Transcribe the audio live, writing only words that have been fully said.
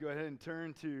ahead and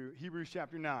turn to Hebrews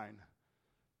chapter 9.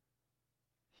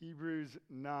 Hebrews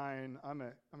 9.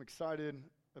 I'm excited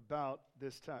about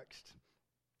this text.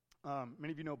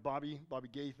 Many of you know Bobby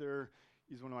Gaither.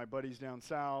 He's one of my buddies down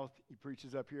south. He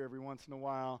preaches up here every once in a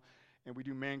while, and we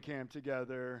do man camp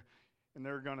together, and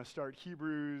they're going to start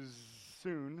Hebrews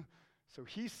soon. So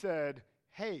he said,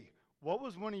 hey, what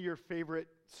was one of your favorite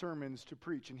sermons to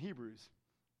preach in Hebrews?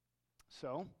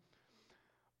 So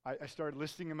I started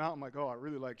listing them out. I'm like, I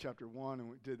really like chapter 1, and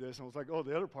we did this. And I was like,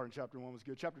 the other part in chapter 1 was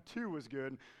good. Chapter 2 was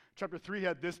good. Chapter 3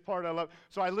 had this part I love.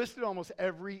 So I listed almost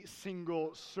every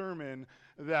single sermon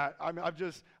that,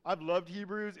 I've loved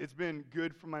Hebrews. It's been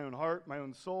good for my own heart, my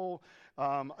own soul.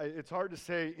 It's hard to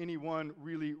say any one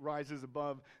really rises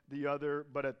above the other,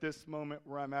 but at this moment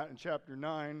where I'm at in chapter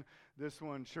 9, this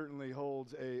one certainly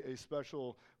holds a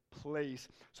special place.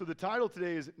 So the title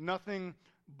today is Nothing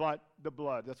But the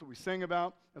Blood. That's what we sing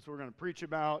about. That's what we're going to preach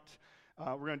about.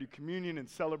 We're going to do communion and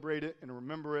celebrate it and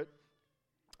remember it.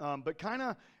 But kind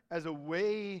of as a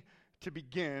way to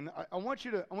begin, I want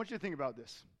you to think about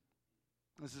this.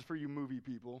 This is for you movie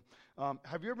people.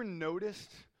 Have you ever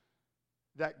noticed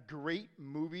that great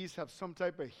movies have some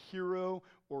type of hero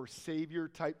or savior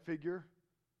type figure?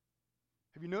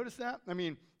 Have you noticed that? I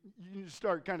mean, you just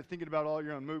start kind of thinking about all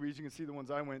your own movies. You can see the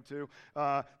ones I went to.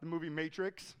 The movie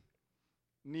Matrix.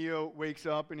 Neo wakes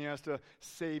up and he has to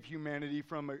save humanity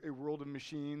from a world of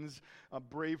machines.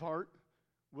 Braveheart.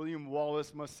 William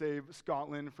Wallace must save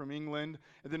Scotland from England.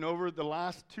 And then over the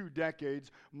last 2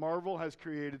 decades, Marvel has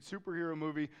created superhero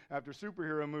movie after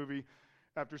superhero movie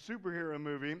after superhero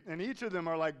movie. And each of them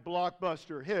are like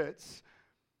blockbuster hits.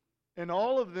 And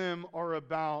all of them are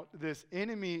about this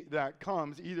enemy that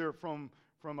comes either from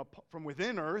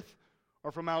within Earth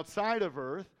or from outside of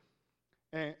Earth.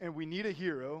 And we need a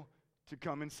hero to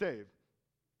come and save.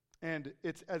 And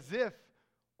it's as if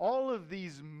all of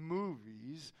these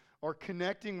movies are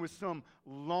connecting with some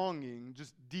longing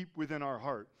just deep within our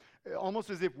heart. Almost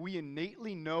as if we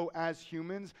innately know as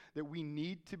humans that we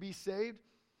need to be saved.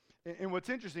 And what's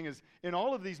interesting is, in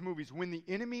all of these movies, when the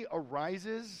enemy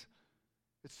arises,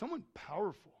 it's someone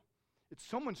powerful. It's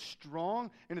someone strong,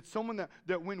 and it's someone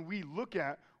that when we look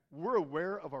at, we're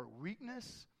aware of our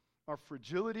weakness, our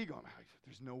fragility, going,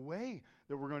 there's no way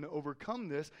that we're going to overcome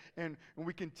this. And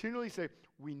we continually say,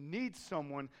 we need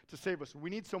someone to save us. We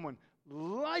need someone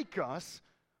like us,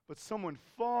 but someone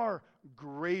far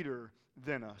greater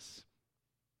than us.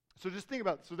 So just think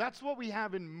about it. So that's what we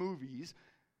have in movies.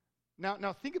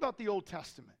 Now think about the Old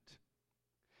Testament.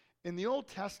 In the Old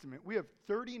Testament, we have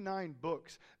 39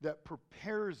 books that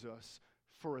prepares us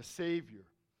for a Savior.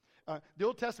 The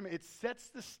Old Testament, it sets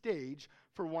the stage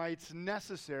for why it's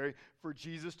necessary for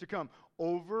Jesus to come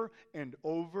over and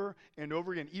over and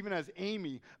over again. Even as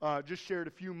Amy just shared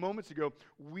a few moments ago,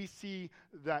 we see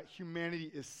that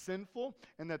humanity is sinful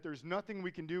and that there's nothing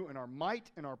we can do in our might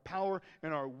and our power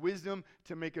and our wisdom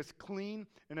to make us clean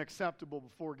and acceptable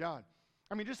before God.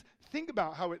 I mean, just think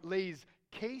about how it lays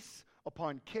case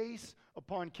upon case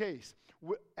upon case.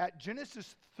 At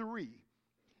Genesis 3,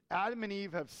 Adam and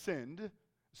Eve have sinned.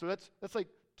 So that's like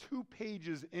 2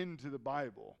 pages into the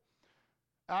Bible.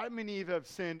 Adam and Eve have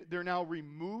sinned. They're now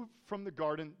removed from the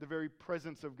garden, the very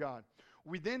presence of God.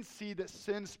 We then see that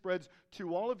sin spreads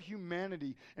to all of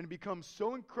humanity and becomes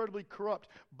so incredibly corrupt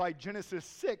by Genesis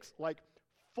 6, like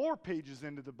 4 pages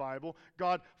into the Bible,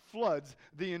 God floods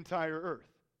the entire earth.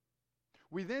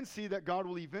 We then see that God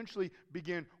will eventually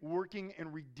begin working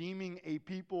and redeeming a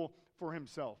people for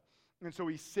himself. And so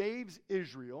he saves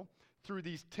Israel through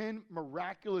these 10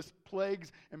 miraculous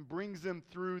plagues and brings them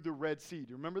through the Red Sea. Do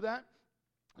you remember that?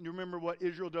 And you remember what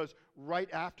Israel does right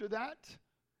after that?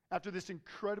 After this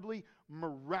incredibly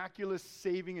miraculous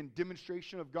saving and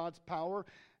demonstration of God's power,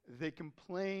 they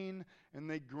complain and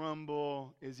they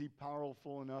grumble, is he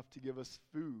powerful enough to give us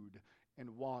food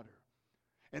and water?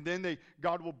 And then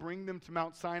God will bring them to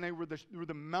Mount Sinai where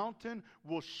the mountain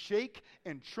will shake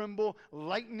and tremble.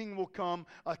 Lightning will come.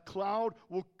 A cloud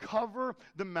will cover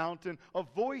the mountain. A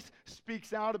voice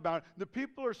speaks out about it. The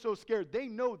people are so scared. They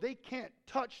know they can't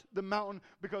touch the mountain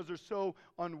because they're so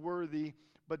unworthy.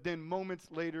 But then moments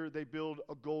later, they build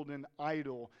a golden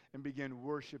idol and begin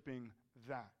worshiping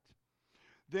that.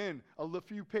 Then, a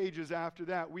few pages after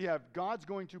that, we have God's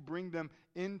going to bring them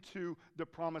into the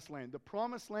promised land. The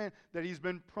promised land that he's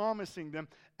been promising them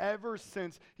ever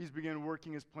since he's begun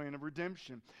working his plan of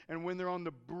redemption. And when they're on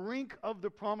the brink of the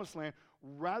promised land,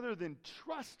 rather than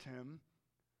trust him,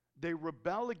 they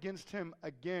rebel against him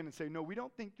again and say, no, we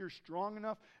don't think you're strong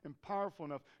enough and powerful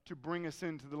enough to bring us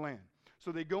into the land.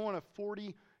 So they go on a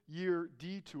 40 year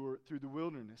detour through the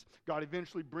wilderness. God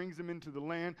eventually brings them into the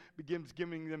land, begins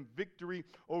giving them victory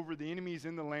over the enemies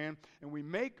in the land, and we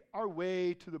make our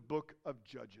way to the book of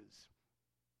Judges.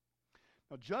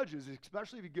 Now, Judges,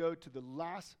 especially if you go to the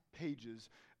last pages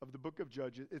of the book of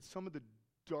Judges, it's some of the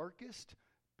darkest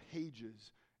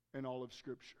pages in all of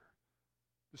Scripture.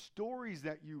 The stories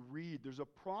that you read, there's a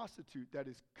prostitute that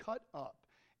is cut up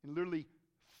and literally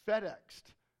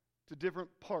FedExed to different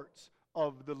parts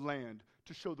of the land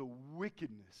to show the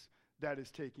wickedness that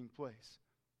is taking place.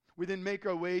 We then make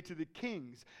our way to the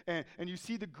kings, and you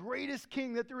see the greatest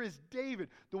king that there is, David,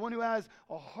 the one who has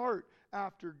a heart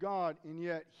after God, and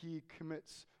yet he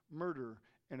commits murder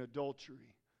and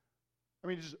adultery. I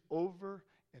mean, just over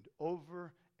and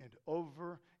over and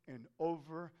over and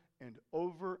over and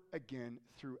over again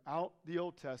throughout the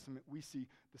Old Testament, we see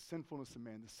the sinfulness of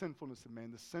man, the sinfulness of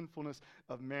man, the sinfulness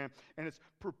of man, and it's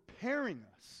preparing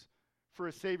us for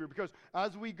a Savior, because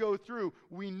as we go through,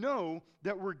 we know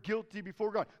that we're guilty before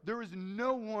God. There is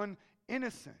no one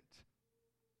innocent.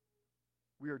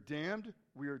 We are damned,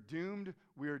 we are doomed,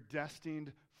 we are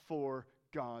destined for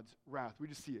God's wrath. We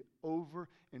just see it over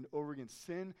and over again.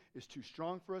 Sin is too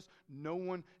strong for us. No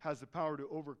one has the power to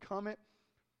overcome it.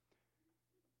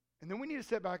 And then we need to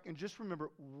step back and just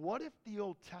remember, what if the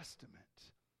Old Testament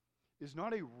is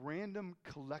not a random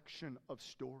collection of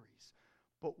stories,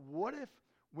 but what if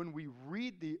when we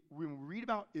read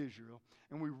about Israel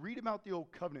and we read about the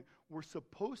Old Covenant, we're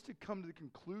supposed to come to the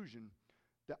conclusion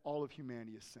that all of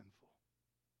humanity is sinful?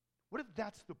 What if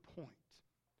that's the point?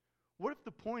 What if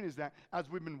the point is that as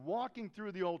we've been walking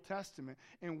through the Old Testament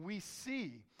and we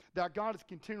see that God is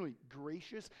continually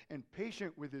gracious and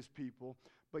patient with his people,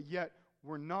 but yet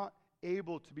we're not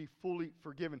able to be fully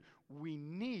forgiven? We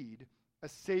need a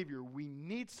Savior. We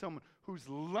need someone who's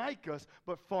like us,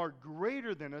 but far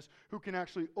greater than us, who can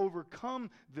actually overcome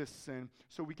this sin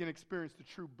so we can experience the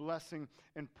true blessing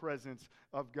and presence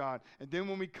of God. And then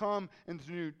when we come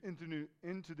into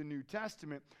the New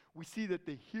Testament, we see that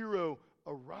the hero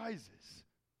arises.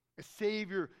 A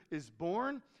Savior is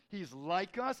born. He's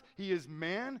like us. He is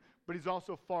man, but he's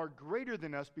also far greater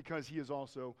than us because he is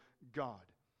also God.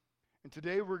 And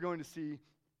today we're going to see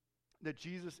that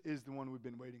Jesus is the one we've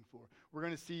been waiting for. We're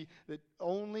going to see that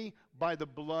only by the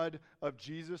blood of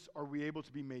Jesus are we able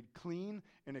to be made clean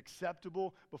and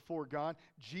acceptable before God.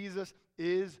 Jesus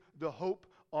is the hope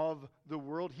of the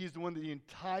world. He's the one that the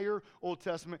entire Old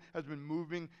Testament has been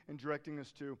moving and directing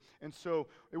us to. And so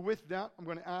with that, I'm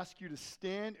going to ask you to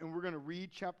stand, and we're going to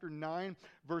read chapter 9,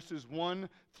 verses 1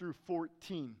 through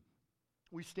 14.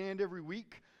 We stand every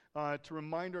week to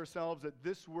remind ourselves that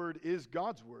this word is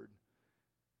God's word.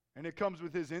 And it comes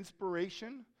with his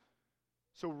inspiration.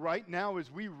 So right now,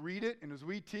 as we read it and as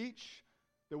we teach,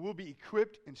 that we'll be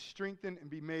equipped and strengthened and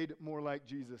be made more like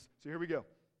Jesus. So here we go.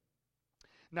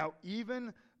 Now,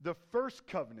 even the first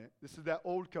covenant, this is that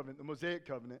old covenant, the Mosaic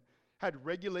covenant, had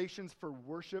regulations for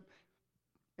worship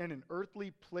and an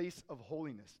earthly place of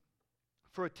holiness.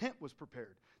 For a tent was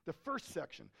prepared. The first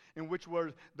section, in which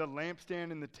was the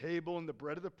lampstand and the table and the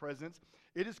bread of the presence,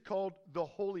 it is called the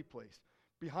holy place.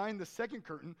 Behind the second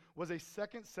curtain was a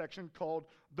second section called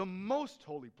the most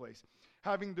holy place,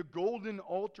 having the golden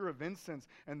altar of incense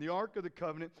and the ark of the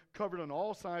covenant covered on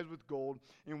all sides with gold,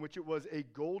 in which it was a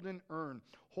golden urn,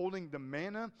 holding the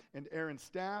manna and Aaron's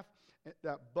staff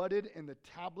that budded and the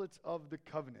tablets of the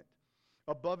covenant.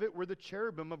 Above it were the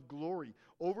cherubim of glory,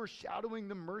 overshadowing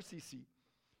the mercy seat.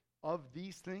 Of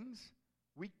these things,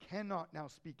 we cannot now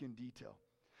speak in detail.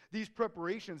 These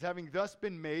preparations having thus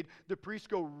been made, the priests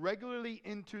go regularly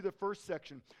into the first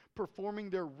section, performing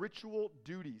their ritual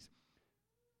duties.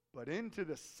 But into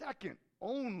the second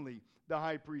only the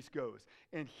high priest goes,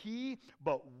 and he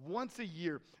but once a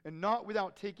year, and not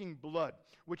without taking blood,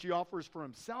 which he offers for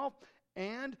himself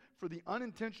and for the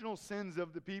unintentional sins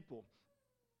of the people.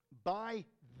 By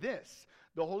this,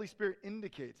 the Holy Spirit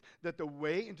indicates that the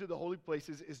way into the holy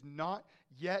places is not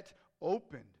yet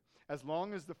opened, as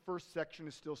long as the first section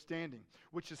is still standing,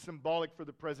 which is symbolic for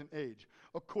the present age.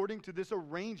 According to this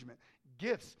arrangement,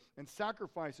 gifts and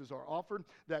sacrifices are offered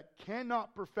that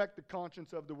cannot perfect the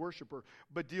conscience of the worshiper,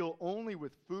 but deal only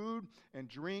with food and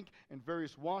drink and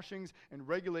various washings and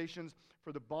regulations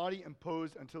for the body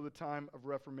imposed until the time of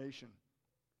Reformation.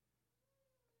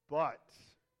 But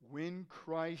when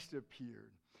Christ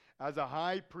appeared as a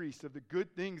high priest of the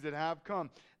good things that have come,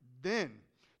 then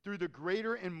through the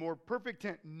greater and more perfect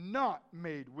tent, not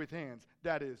made with hands,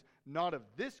 that is, not of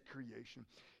this creation,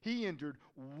 he entered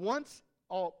once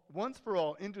for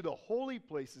all into the holy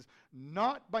places,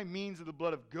 not by means of the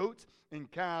blood of goats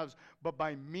and calves, but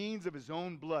by means of his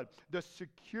own blood, thus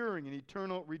securing an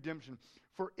eternal redemption.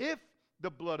 For if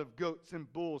the blood of goats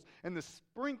and bulls, and the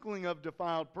sprinkling of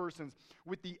defiled persons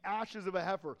with the ashes of a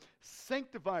heifer,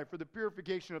 sanctify for the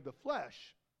purification of the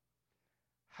flesh,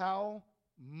 how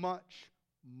much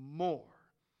more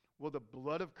will the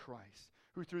blood of Christ,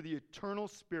 who through the eternal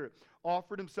Spirit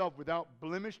offered himself without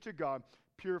blemish to God,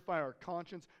 purify our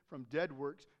conscience from dead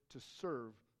works to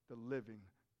serve the living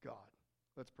God.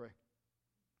 Let's pray.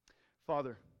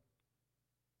 Father,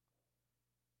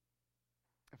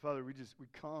 we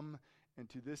come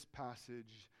into this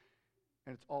passage,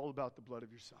 and it's all about the blood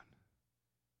of your Son.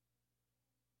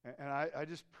 And I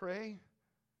just pray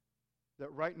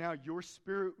that right now your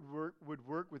Spirit would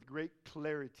work with great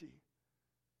clarity,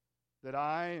 that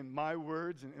I and my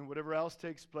words and whatever else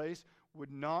takes place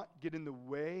would not get in the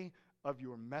way of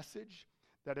your message,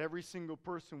 that every single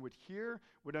person would hear,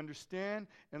 would understand.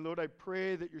 And Lord, I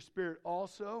pray that your Spirit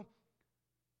also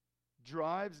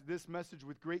drives this message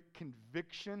with great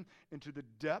conviction into the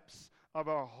depths of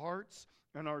our hearts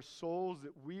and our souls,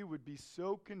 that we would be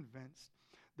so convinced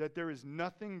that there is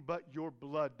nothing but your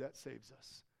blood that saves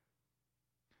us.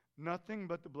 Nothing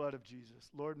but the blood of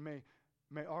Jesus. Lord, may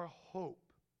our hope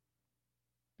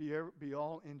be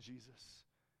all in Jesus.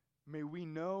 May we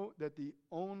know that the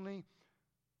only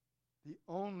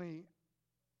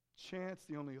chance,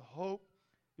 the only hope,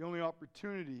 the only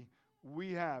opportunity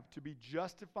we have to be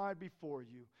justified before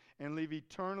you and live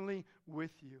eternally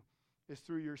with you is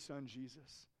through your Son,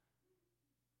 Jesus.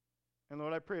 And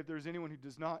Lord, I pray if there's anyone who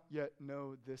does not yet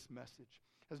know this message,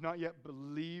 has not yet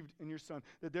believed in your Son,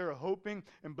 that they're hoping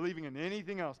and believing in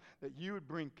anything else, that you would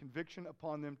bring conviction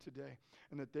upon them today,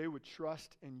 and that they would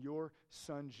trust in your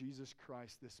Son, Jesus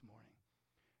Christ, this morning.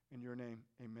 In your name,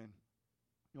 amen.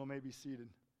 You all may be seated.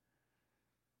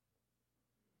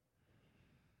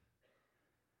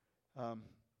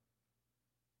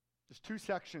 There's two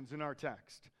sections in our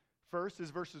text. First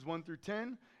is verses 1 through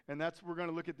 10, and that's we're going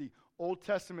to look at the Old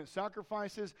Testament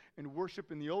sacrifices and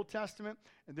worship in the Old Testament.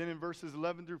 And then in verses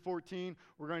 11 through 14,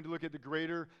 we're going to look at the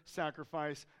greater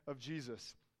sacrifice of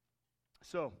Jesus.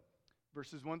 So,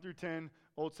 verses 1 through 10,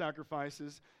 old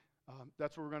sacrifices,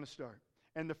 that's where we're going to start.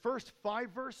 And the first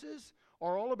 5 verses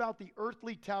are all about the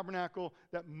earthly tabernacle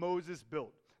that Moses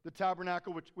built. The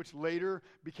tabernacle, which later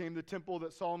became the temple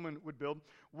that Solomon would build,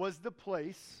 was the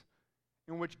place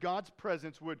in which God's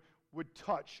presence would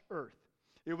touch earth.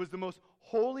 It was the most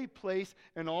holy place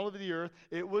in all of the earth.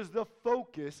 It was the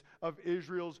focus of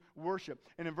Israel's worship.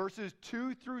 And in verses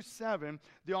 2 through 7,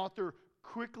 the author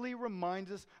quickly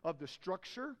reminds us of the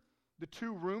structure, the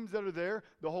 2 rooms that are there,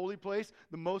 the holy place,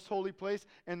 the most holy place,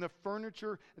 and the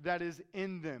furniture that is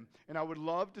in them. And I would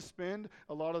love to spend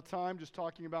a lot of time just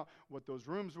talking about what those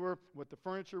rooms were, what the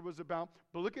furniture was about.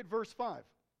 But look at verse 5.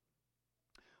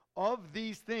 Of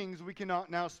these things we cannot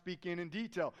now speak in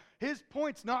detail. His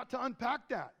point's not to unpack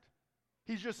that.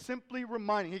 He's just simply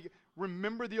reminding.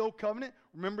 Remember the old covenant?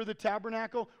 Remember the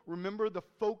tabernacle? Remember the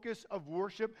focus of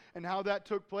worship and how that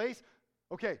took place?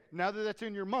 Okay, now that that's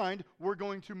in your mind, we're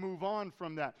going to move on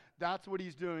from that. That's what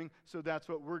he's doing, so that's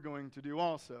what we're going to do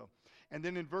also. And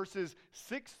then in verses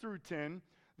 6 through 10,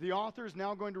 the author is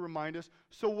now going to remind us,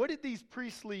 so what did the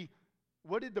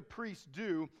priests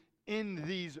do in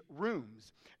these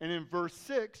rooms? And in verse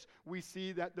 6, we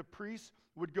see that the priests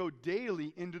would go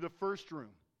daily into the first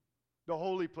room, the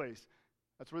holy place.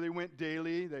 That's where they went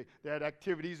daily. They had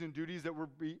activities and duties that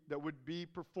would be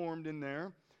performed in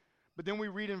there. But then we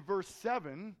read in verse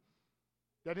 7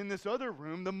 that in this other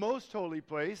room, the most holy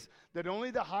place, that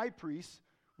only the high priest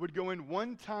would go in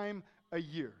 1 time a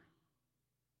year.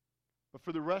 But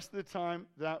for the rest of the time,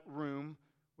 that room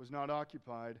was not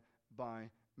occupied by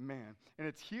man. And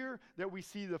it's here that we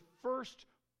see the first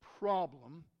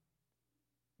problem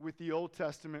with the Old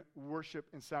Testament worship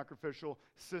and sacrificial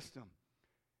system.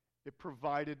 It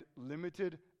provided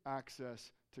limited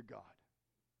access to God.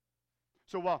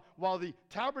 So while the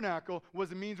tabernacle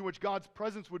was a means in which God's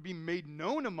presence would be made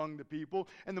known among the people,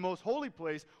 and the most holy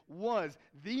place was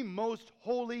the most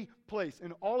holy place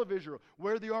in all of Israel,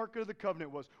 where the Ark of the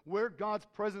Covenant was, where God's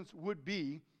presence would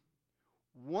be,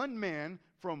 one man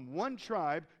from one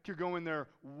tribe could go in there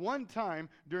 1 time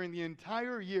during the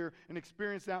entire year and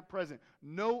experience that presence.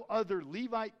 No other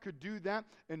Levite could do that,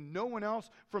 and no one else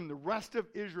from the rest of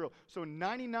Israel. So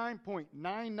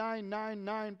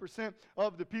 99.9999%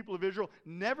 of the people of Israel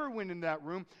never went in that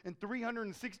room, and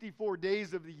 364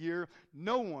 days of the year,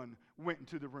 no one went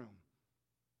into the room.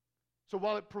 So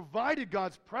while it provided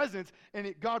God's presence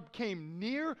and God came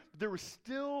near, there was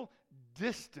still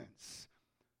distance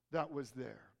that was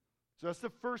there. So that's the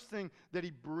first thing that he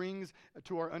brings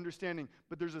to our understanding.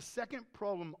 But there's a second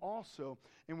problem also,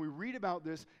 and we read about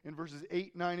this in verses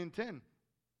 8, 9, and 10.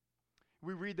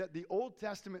 we read that the Old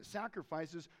Testament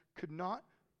sacrifices could not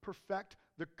perfect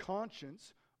the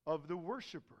conscience of the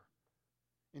worshiper.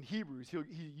 In Hebrews,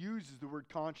 he uses the word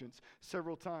conscience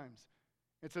several times.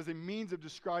 It's as a means of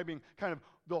describing kind of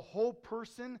the whole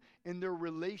person and their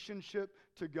relationship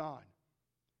to God.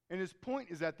 And his point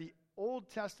is that the Old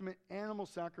Testament animal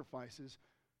sacrifices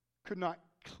could not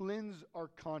cleanse our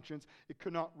conscience. It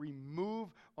could not remove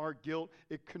our guilt.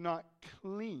 It could not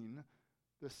clean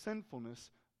the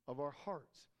sinfulness of our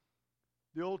hearts.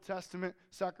 The Old Testament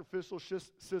sacrificial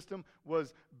system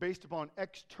was based upon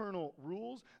external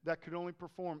rules that could only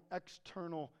perform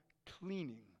external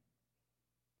cleaning.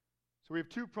 So we have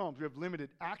two problems. We have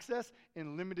limited access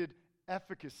and limited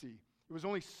efficacy. It was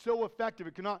only so effective,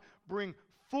 it could not bring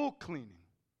full cleaning.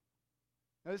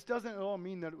 Now, this doesn't at all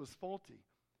mean that it was faulty.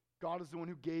 God is the one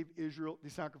who gave Israel the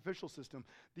sacrificial system.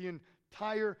 The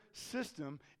entire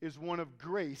system is one of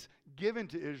grace given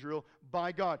to Israel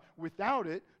by God. Without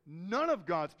it, none of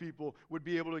God's people would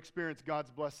be able to experience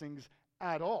God's blessings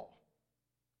at all.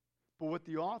 But what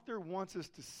the author wants us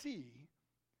to see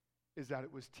is that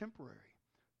it was temporary.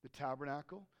 The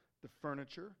tabernacle, the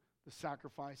furniture, the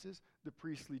sacrifices, the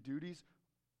priestly duties,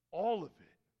 all of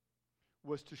it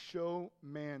was to show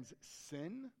man's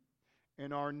sin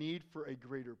and our need for a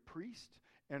greater priest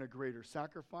and a greater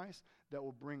sacrifice that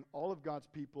will bring all of God's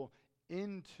people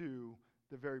into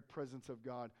the very presence of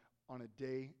God on a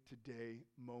day-to-day,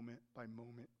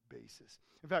 moment-by-moment basis.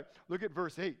 In fact, look at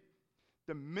verse 8.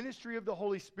 The ministry of the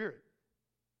Holy Spirit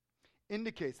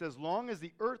indicates that as long as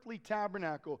the earthly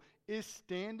tabernacle is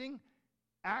standing,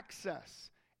 access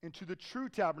into the true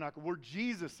tabernacle where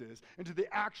Jesus is, into the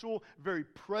actual very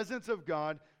presence of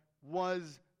God,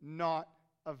 was not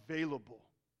available.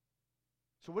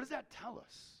 So what does that tell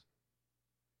us?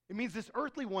 It means this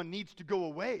earthly one needs to go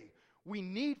away. We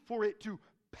need for it to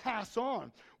pass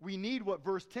on. We need what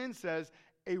verse 10 says,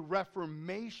 a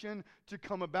reformation to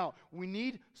come about. We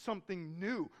need something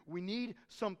new. We need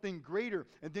something greater.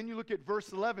 And then you look at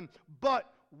verse 11,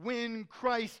 but when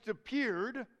Christ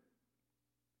appeared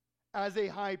as a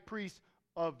high priest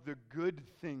of the good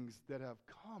things that have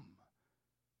come,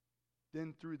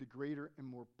 then through the greater and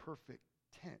more perfect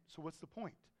tent. So what's the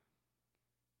point?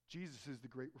 Jesus is the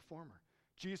great reformer.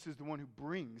 Jesus is the one who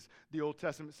brings the Old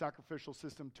Testament sacrificial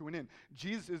system to an end.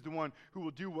 Jesus is the one who will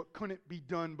do what couldn't be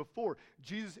done before.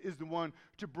 Jesus is the one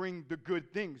to bring the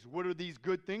good things. What are these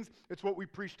good things? It's what we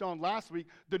preached on last week,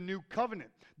 the new covenant,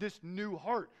 this new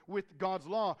heart with God's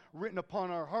law written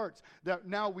upon our hearts, that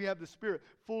now we have the Spirit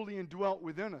fully indwelt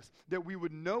within us, that we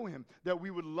would know him, that we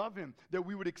would love him, that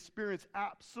we would experience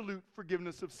absolute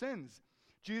forgiveness of sins.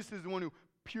 Jesus is the one who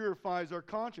purifies our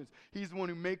conscience. He's the one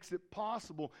who makes it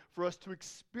possible for us to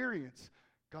experience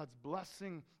God's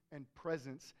blessing and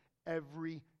presence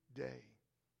every day.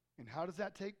 And how does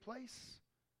that take place?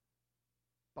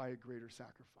 By a greater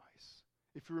sacrifice.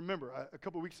 If you remember, a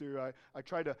couple weeks ago, I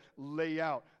tried to lay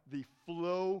out the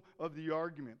flow of the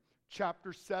argument.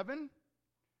 Chapter 7,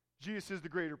 Jesus is the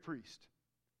greater priest.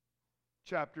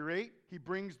 Chapter 8, he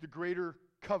brings the greater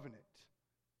covenant.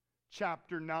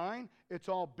 Chapter 9, it's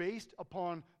all based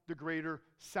upon the greater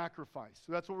sacrifice.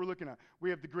 So that's what we're looking at. We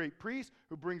have the great priest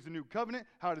who brings the new covenant.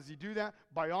 How does he do that?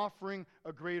 By offering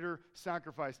a greater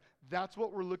sacrifice. That's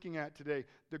what we're looking at today,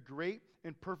 the great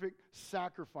and perfect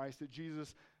sacrifice that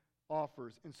Jesus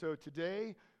offers. And so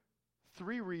today,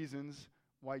 3 reasons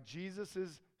why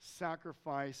Jesus'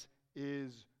 sacrifice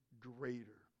is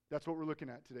greater. That's what we're looking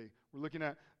at today. We're looking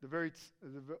at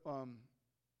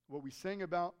what we sing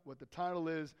about, what the title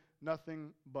is,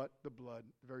 nothing but the blood,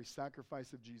 the very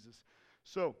sacrifice of Jesus.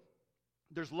 So,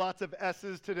 there's lots of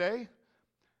S's today.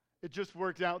 It just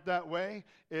worked out that way.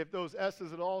 If those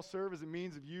S's at all serve as a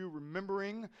means of you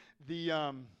remembering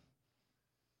the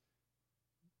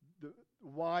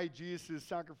why Jesus'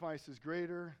 sacrifice is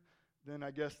greater, then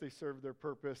I guess they serve their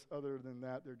purpose. Other than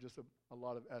that, they're just a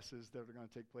lot of S's that are going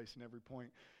to take place in every point.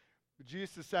 But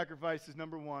Jesus' sacrifice is,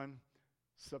 number 1,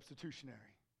 substitutionary.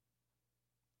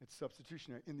 It's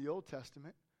substitutionary. In the Old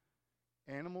Testament,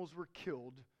 animals were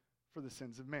killed for the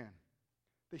sins of man.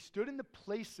 They stood in the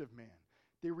place of man.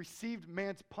 They received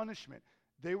man's punishment.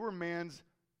 They were man's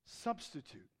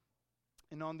substitute.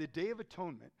 And on the Day of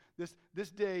Atonement,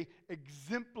 this day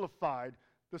exemplified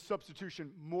the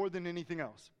substitution more than anything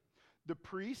else. The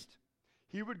priest,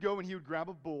 he would go and he would grab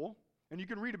a bull, and you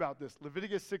can read about this,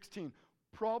 Leviticus 16.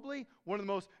 Probably one of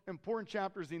the most important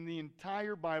chapters in the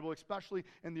entire Bible, especially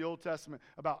in the Old Testament,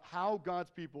 about how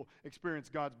God's people experience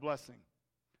God's blessing.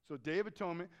 So Day of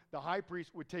Atonement, the high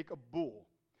priest would take a bull,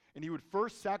 and he would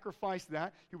first sacrifice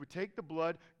that. He would take the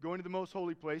blood, go into the most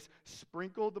holy place,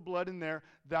 sprinkle the blood in there.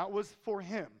 That was for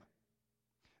him.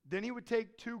 Then he would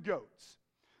take 2 goats.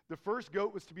 The first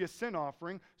goat was to be a sin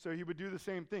offering, so he would do the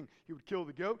same thing. He would kill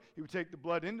the goat, he would take the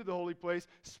blood into the holy place,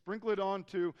 sprinkle it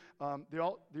onto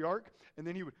the ark, and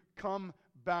then he would come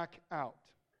back out.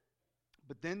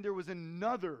 But then there was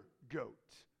another goat.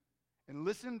 And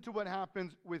listen to what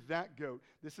happens with that goat.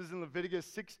 This is in Leviticus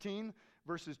 16,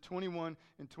 verses 21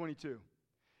 and 22.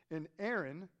 And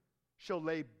Aaron shall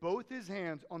lay both his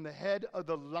hands on the head of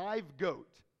the live goat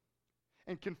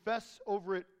and confess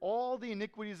over it all the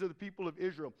iniquities of the people of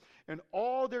Israel and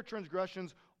all their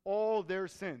transgressions, all their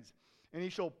sins. And he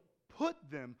shall put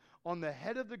them on the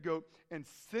head of the goat and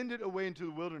send it away into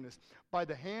the wilderness by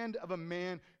the hand of a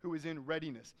man who is in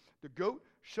readiness. The goat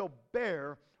shall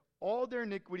bear all their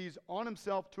iniquities on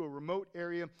himself to a remote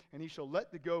area, and he shall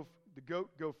let the goat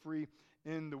go free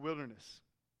in the wilderness.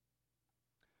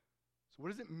 So what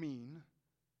does it mean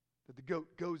that the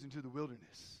goat goes into the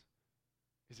wilderness?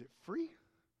 Is it free?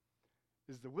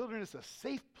 Is the wilderness a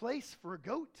safe place for a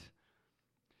goat?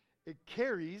 It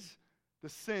carries the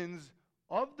sins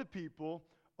of the people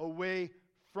away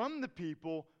from the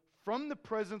people, from the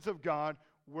presence of God,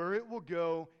 where it will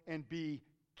go and be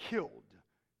killed,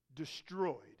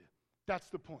 destroyed. That's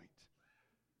the point.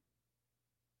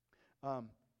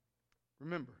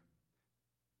 Remember,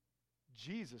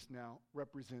 Jesus now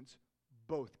represents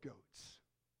both goats.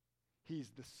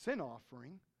 He's the sin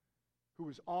offering who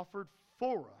was offered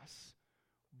for us,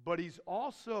 but he's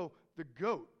also the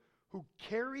goat who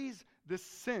carries the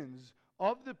sins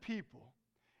of the people,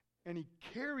 and he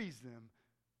carries them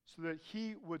so that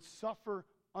he would suffer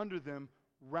under them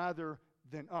rather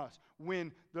than us.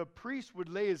 When the priest would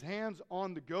lay his hands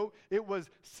on the goat, it was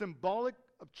symbolic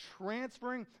of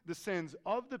transferring the sins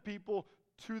of the people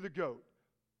to the goat.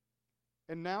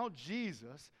 And now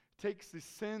Jesus takes the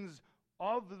sins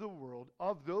of the world,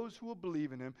 of those who will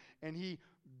believe in him, and he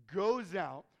goes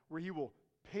out where he will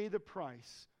pay the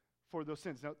price for those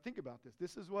sins. Now think about this.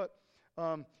 This is what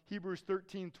Hebrews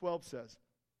 13:12 says.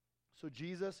 So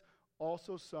Jesus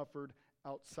also suffered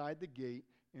outside the gate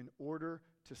in order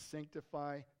to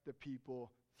sanctify the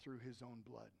people through his own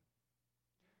blood.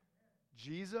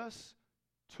 Jesus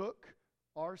took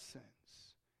our sins.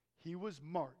 He was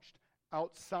marched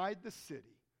outside the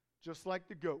city, just like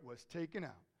the goat was taken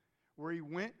out, where he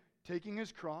went taking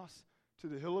his cross to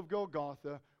the hill of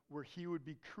Golgotha, where he would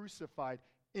be crucified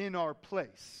in our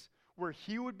place, where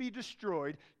he would be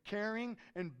destroyed, carrying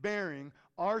and bearing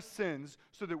our sins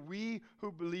so that we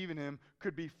who believe in him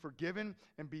could be forgiven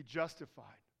and be justified.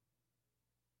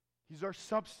 He's our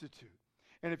substitute.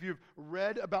 And if you've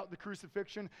read about the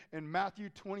crucifixion in Matthew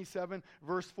 27,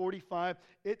 verse 45,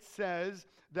 it says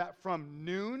that from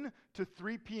noon to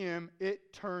 3 p.m.,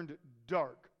 it turned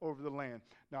dark over the land.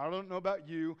 Now, I don't know about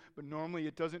you, but normally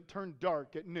it doesn't turn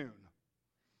dark at noon.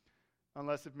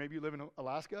 Unless if maybe you live in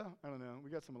Alaska. I don't know. We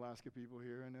got some Alaska people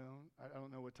here, I know. I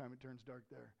don't know what time it turns dark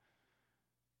there.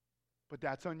 But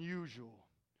that's unusual.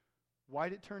 Why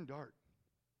did it turn dark?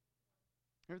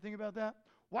 You ever think about that?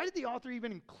 Why did the author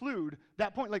even include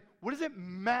that point? Like, what does it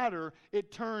matter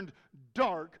it turned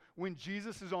dark when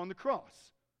Jesus is on the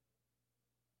cross?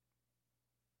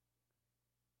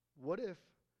 What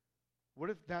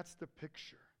if that's the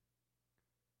picture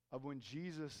of when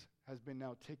Jesus has been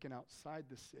now taken outside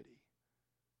the city,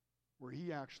 where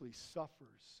he actually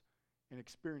suffers and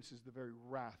experiences the very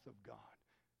wrath of God?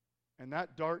 And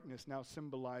that darkness now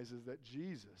symbolizes that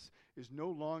Jesus is no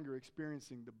longer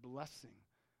experiencing the blessing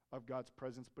of God's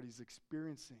presence, but he's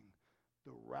experiencing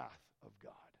the wrath of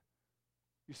God.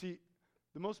 You see,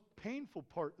 the most painful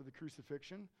part of the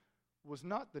crucifixion was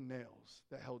not the nails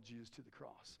that held Jesus to the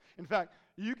cross. In fact,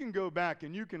 you can go back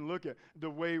and you can look at the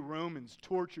way Romans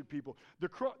tortured people. The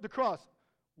cross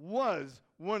was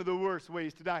one of the worst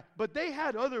ways to die, but they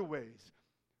had other ways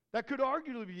that could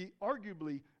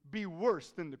arguably be worse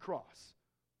than the cross.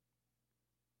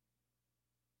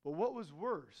 But what was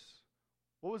worse?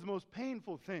 What was the most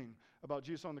painful thing about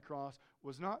Jesus on the cross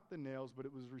was not the nails, but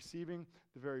it was receiving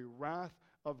the very wrath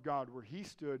of God, where he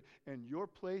stood in your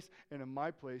place and in my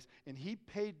place, and he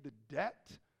paid the debt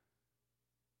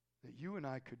that you and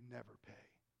I could never pay.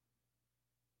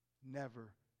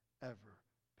 Never, ever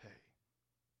pay.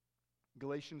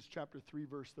 Galatians chapter 3,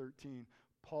 verse 13,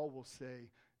 Paul will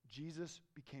say, Jesus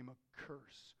became a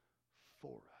curse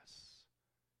for us.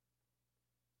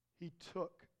 He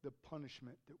took the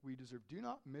punishment that we deserve. Do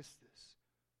not miss this.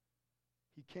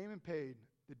 He came and paid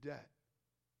the debt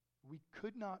we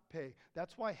could not pay.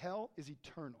 That's why hell is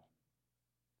eternal.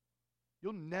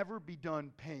 You'll never be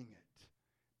done paying it.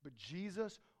 But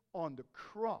Jesus on the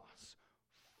cross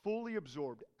fully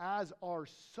absorbed as our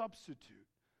substitute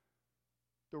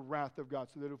the wrath of God,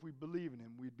 so that if we believe in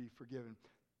him, we'd be forgiven.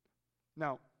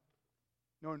 Now,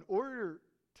 in order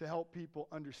to help people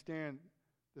understand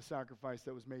the sacrifice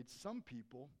that was made, some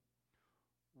people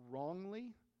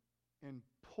wrongly and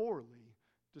poorly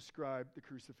describe the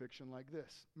crucifixion like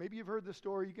this. Maybe you've heard the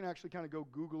story. You can actually kind of go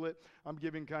Google it. I'm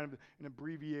giving kind of an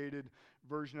abbreviated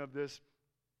version of this.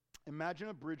 Imagine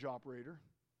a bridge operator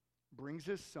brings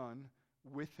his son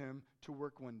with him to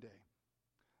work one day.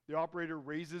 The operator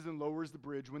raises and lowers the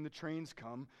bridge when the trains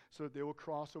come so that they will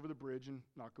cross over the bridge and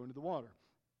not go into the water.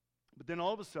 But then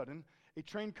all of a sudden, a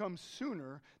train comes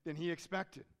sooner than he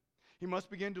expected. He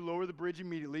must begin to lower the bridge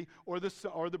immediately, or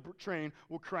the train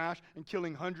will crash and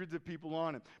killing hundreds of people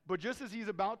on it. But just as he's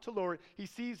about to lower it, he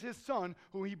sees his son,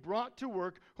 whom he brought to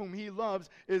work, whom he loves,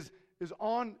 is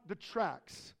on the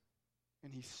tracks,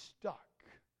 and he's stuck.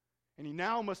 And he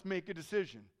now must make a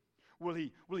decision. Will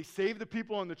he save the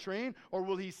people on the train, or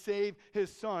will he save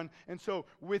his son? And so,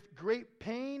 with great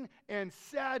pain and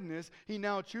sadness, he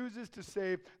now chooses to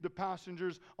save the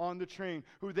passengers on the train,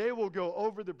 who they will go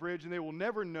over the bridge and they will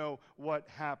never know what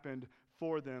happened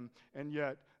for them. And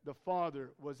yet, the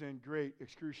father was in great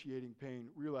excruciating pain,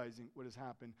 realizing what has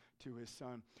happened to his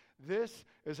son. This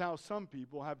is how some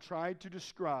people have tried to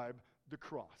describe the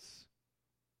cross,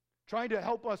 trying to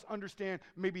help us understand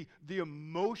maybe the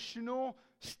emotional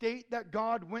state that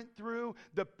God went through,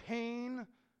 the pain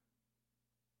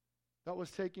that was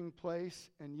taking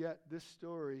place, and yet this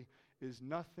story is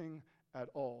nothing at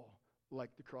all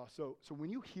like the cross. So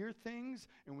when you hear things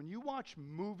and when you watch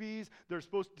movies that are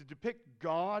supposed to depict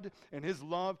God and his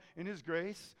love and his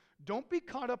grace, don't be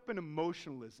caught up in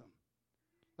emotionalism.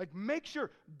 Like, make sure,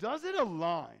 does it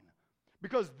align?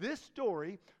 Because this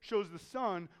story shows the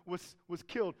son was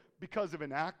killed because of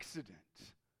an accident.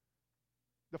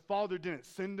 The father didn't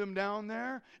send him down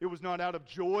there. It was not out of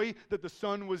joy that the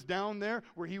son was down there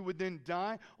where he would then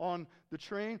die on the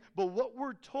train. But what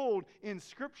we're told in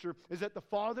Scripture is that the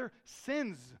father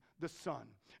sends the son.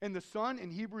 And the son,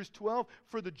 in Hebrews 12,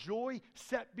 for the joy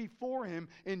set before him,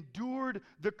 endured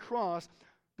the cross.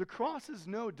 The cross is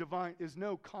no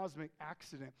cosmic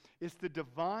accident. It's the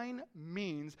divine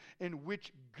means in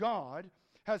which God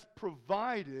has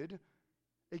provided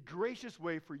a gracious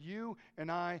way for you and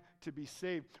I to be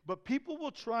saved. But people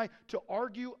will try to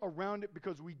argue around it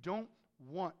because we don't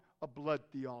want a blood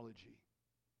theology.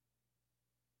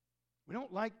 We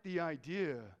don't like the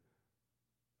idea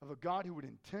of a God who would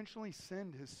intentionally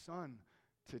send his son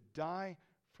to die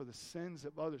for the sins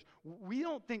of others. We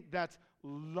don't think that's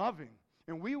loving.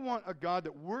 And we want a God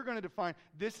that we're going to define,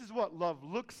 this is what love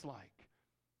looks like.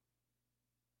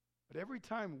 But every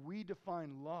time we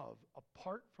define love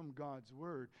apart from God's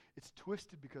word, it's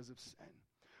twisted because of sin.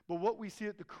 But what we see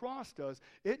that the cross does,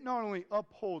 it not only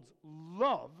upholds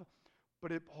love,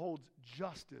 but it upholds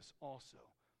justice also.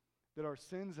 That our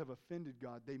sins have offended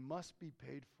God, they must be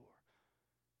paid for.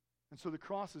 And so the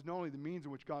cross is not only the means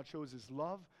in which God shows his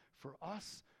love for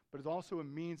us, but it's also a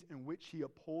means in which he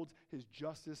upholds his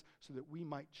justice so that we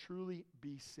might truly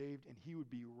be saved and he would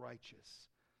be righteous.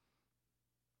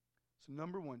 So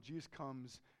number one, Jesus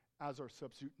comes as our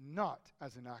substitute, not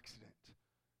as an accident,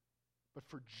 but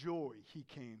for joy he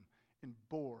came and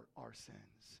bore our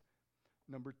sins.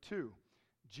 Number two,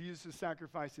 Jesus'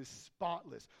 sacrifice is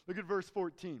spotless. Look at verse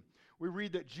 14. We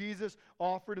read that Jesus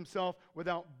offered himself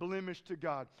without blemish to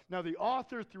God. Now, the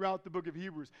author throughout the book of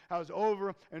Hebrews has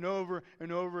over and over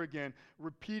and over again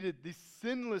repeated the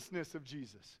sinlessness of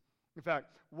Jesus. In fact,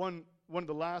 one of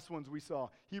the last ones we saw,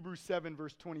 Hebrews 7,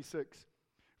 verse 26.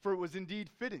 For it was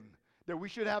indeed fitting that we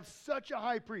should have such a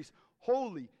high priest,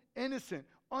 holy, innocent,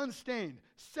 unstained,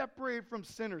 separated from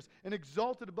sinners, and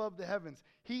exalted above the heavens.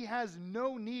 He has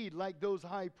no need, like those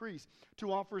high priests,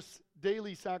 to offer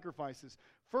daily sacrifices,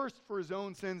 first for his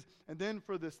own sins, and then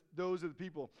for those of the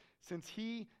people, since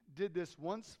he did this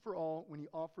once for all when he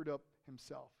offered up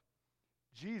himself.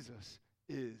 Jesus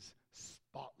is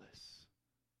spotless,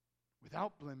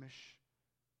 without blemish,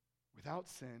 without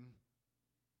sin.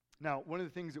 Now, one of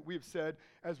the things that we've said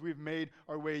as we've made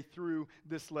our way through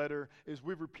this letter is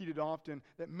we've repeated often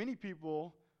that many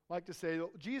people like to say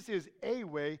Jesus is a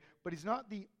way, but he's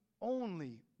not the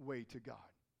only way to God.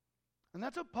 And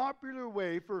that's a popular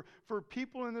way for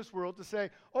people in this world to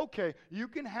say, okay, you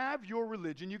can have your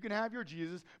religion, you can have your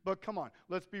Jesus, but come on,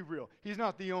 let's be real. He's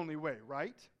not the only way,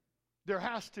 right? There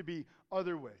has to be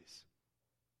other ways.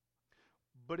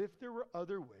 But if there were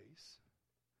other ways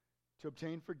to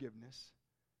obtain forgiveness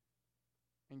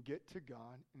and get to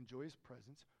God, enjoy his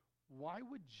presence, why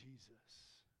would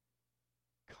Jesus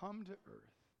come to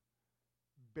earth,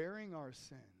 bearing our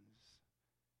sins,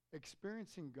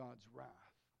 experiencing God's wrath,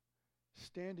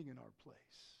 standing in our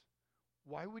place?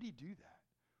 Why would he do that?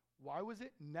 Why was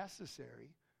it necessary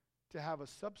to have a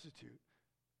substitute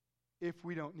if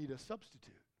we don't need a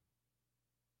substitute?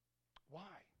 Why?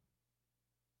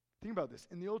 Think about this.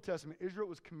 In the Old Testament, Israel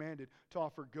was commanded to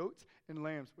offer goats and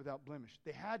lambs without blemish.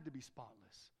 They had to be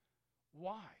spotless.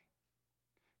 Why?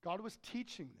 God was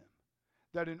teaching them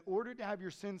that in order to have your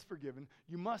sins forgiven,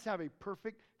 you must have a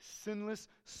perfect, sinless,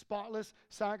 spotless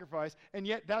sacrifice. And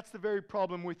yet, that's the very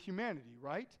problem with humanity,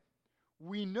 right?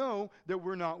 We know that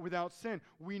we're not without sin.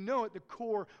 We know at the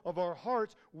core of our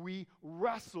hearts, we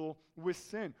wrestle with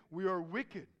sin. We are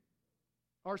wicked.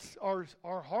 Our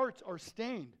hearts are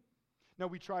stained. Now,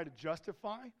 we try to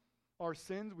justify our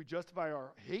sins. We justify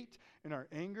our hate and our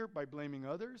anger by blaming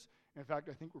others. In fact,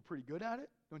 I think we're pretty good at it,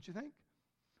 don't you think?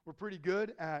 We're pretty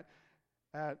good at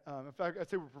in fact, I'd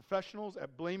say we're professionals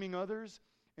at blaming others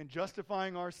and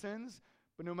justifying our sins.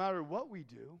 But no matter what we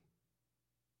do,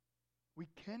 we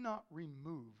cannot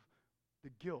remove the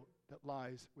guilt that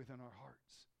lies within our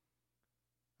hearts.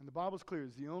 And the Bible's clear.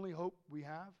 The only hope we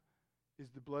have is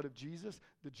the blood of Jesus.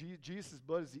 Jesus'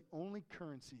 blood is the only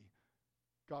currency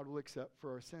God will accept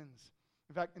for our sins.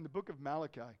 In fact, in the book of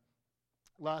Malachi,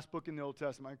 last book in the Old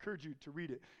Testament, I encourage you to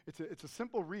read it. It's a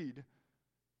simple read,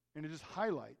 and it just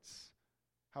highlights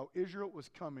how Israel was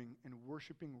coming and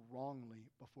worshiping wrongly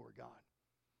before God.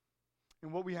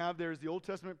 And what we have there is the Old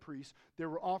Testament priests. They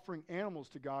were offering animals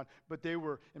to God, but they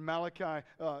were, in Malachi,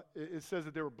 it says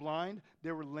that they were blind,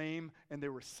 they were lame, and they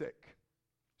were sick.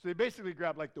 So they basically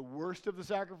grabbed like the worst of the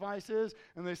sacrifices,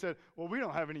 and they said, well, we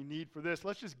don't have any need for this.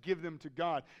 Let's just give them to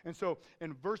God. And so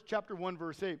in chapter 1,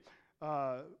 verse 8,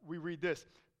 we read this.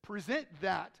 Present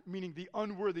that, meaning the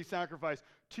unworthy sacrifice,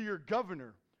 to your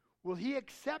governor. Will he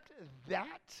accept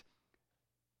that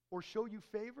or show you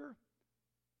favor?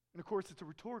 And of course, it's a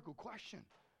rhetorical question.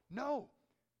 No.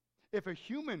 If a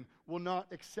human will not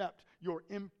accept your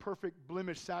imperfect,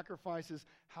 blemished sacrifices,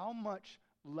 how much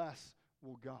less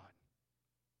will God?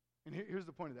 And here's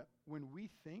the point of that. When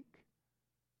we think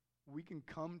we can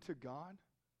come to God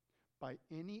by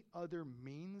any other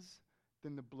means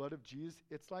than the blood of Jesus,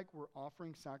 it's like we're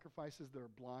offering sacrifices that are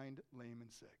blind, lame,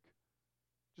 and sick.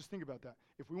 Just think about that.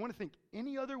 If we want to think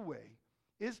any other way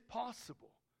is possible,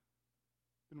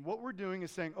 then what we're doing is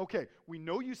saying, okay, we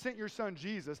know you sent your son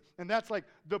Jesus, and that's like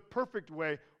the perfect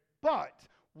way, but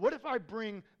what if I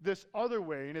bring this other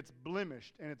way, and it's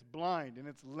blemished, and it's blind, and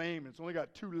it's lame, and it's only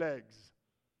got 2 legs?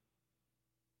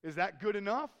 Is that good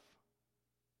enough?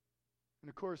 And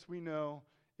of course, we know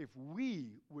if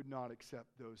we would not accept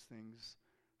those things,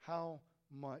 how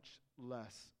much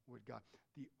less would God?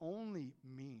 The only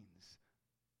means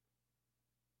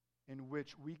in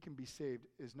which we can be saved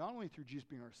is not only through Jesus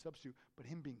being our substitute, but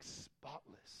him being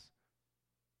spotless,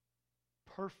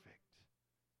 perfect,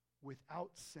 without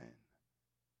sin,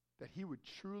 that he would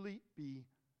truly be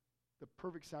the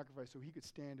perfect sacrifice so he could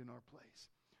stand in our place.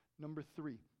 Number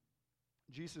 3,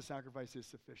 Jesus' sacrifice is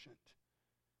sufficient.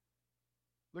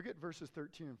 Look at verses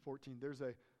 13 and 14.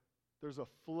 There's a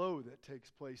flow that takes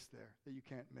place there that you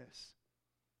can't miss.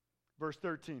 Verse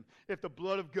 13, if the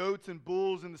blood of goats and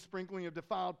bulls and the sprinkling of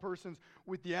defiled persons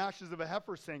with the ashes of a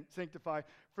heifer sanctify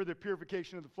for the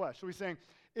purification of the flesh. So he's saying,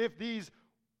 if these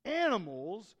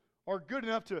animals are good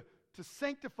enough to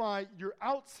sanctify your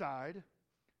outside,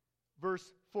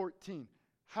 verse 14,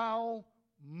 how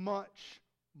much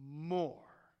more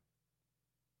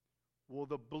will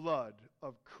the blood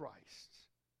of Christ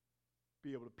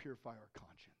be able to purify our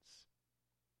conscience?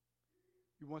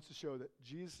 He wants to show that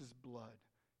Jesus' blood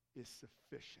is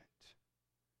sufficient.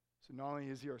 So not only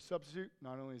is he our substitute,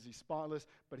 not only is he spotless,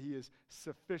 but he is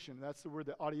sufficient. That's the word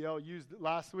that Adiel used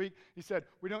last week. He said,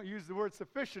 we don't use the word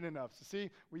sufficient enough. So see,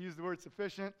 we use the word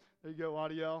sufficient. There you go,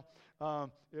 Adiel.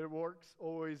 It works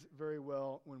always very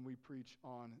well when we preach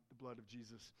on the blood of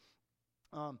Jesus.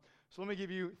 So let me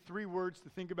give you 3 words to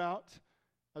think about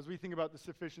as we think about the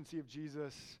sufficiency of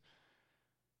Jesus.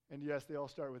 And yes, they all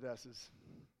start with S's.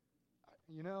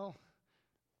 You know,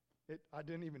 I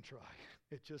didn't even try.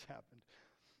 It just happened.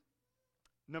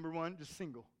 Number 1, just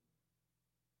single.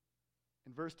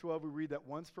 In verse 12, we read that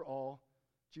once for all,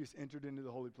 Jesus entered into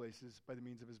the holy places by the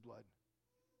means of his blood.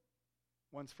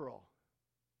 Once for all.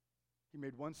 He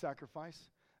made one sacrifice.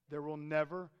 There will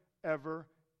never, ever,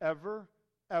 ever,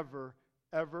 ever,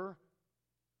 ever,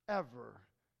 ever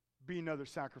be another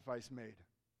sacrifice made.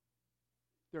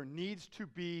 There needs to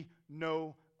be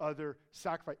no other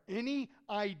sacrifice. Any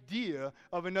idea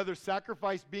of another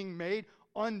sacrifice being made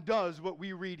undoes what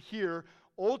we read here.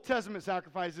 Old Testament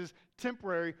sacrifices,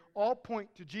 temporary, all point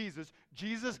to Jesus.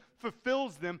 Jesus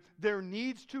fulfills them. There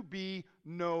needs to be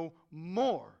no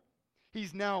more.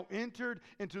 He's now entered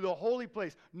into the holy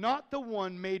place, not the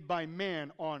one made by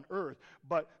man on earth,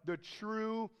 but the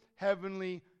true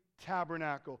heavenly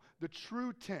tabernacle, the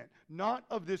true tent, not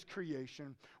of this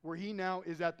creation, where he now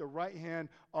is at the right hand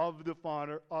of the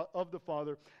Father,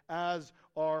 as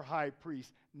our high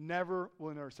priest. Never will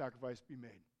another sacrifice be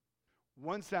made.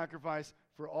 One sacrifice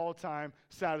for all time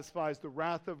satisfies the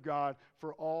wrath of God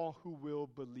for all who will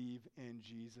believe in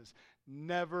Jesus.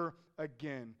 Never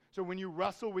again. So when you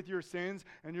wrestle with your sins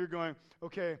and you're going,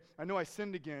 okay, I know I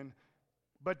sinned again,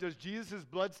 but does Jesus'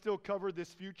 blood still cover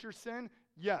this future sin?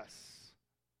 Yes.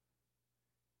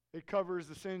 It covers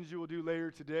the sins you will do later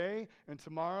today and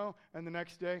tomorrow and the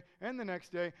next day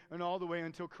and all the way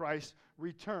until Christ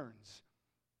returns.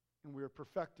 And we are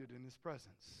perfected in his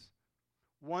presence.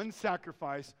 One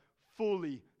sacrifice,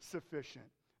 fully sufficient.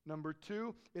 Number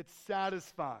two, it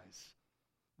satisfies.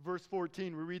 Verse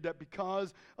 14, we read that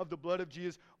because of the blood of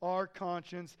Jesus, our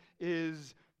conscience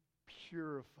is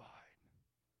purified.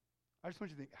 I just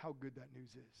want you to think how good that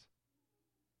news is.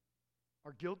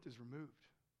 Our guilt is removed.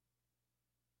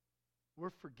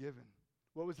 We're forgiven.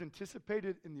 What was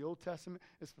anticipated in the Old Testament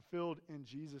is fulfilled in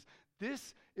Jesus.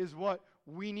 This is what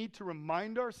we need to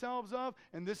remind ourselves of,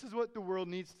 and this is what the world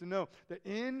needs to know, that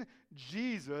in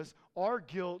Jesus, our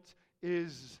guilt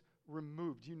is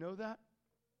removed. Do you know that?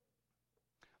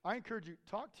 I encourage you,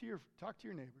 talk to your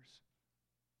neighbors.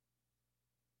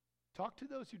 Talk to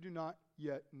those who do not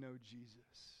yet know Jesus.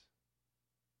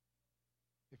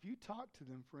 If you talk to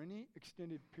them for any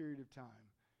extended period of time,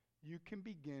 you can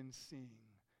begin seeing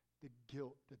the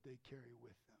guilt that they carry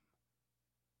with them,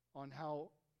 on how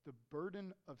the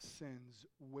burden of sins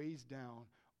weighs down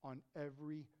on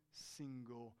every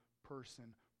single person,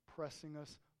 pressing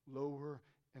us lower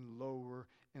and lower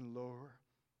and lower.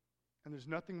 And there's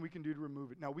nothing we can do to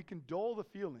remove it. Now, we can dull the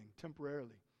feeling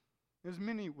temporarily. There's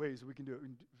many ways we can do it.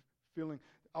 Feeling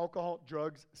alcohol,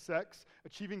 drugs, sex,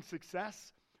 achieving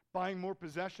success, buying more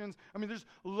possessions. I mean, there's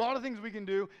a lot of things we can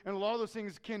do, and a lot of those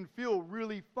things can feel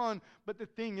really fun. But the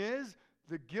thing is,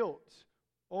 the guilt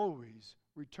always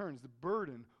returns. The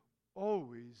burden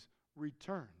always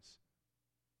returns.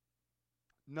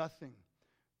 Nothing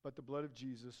but the blood of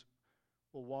Jesus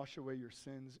will wash away your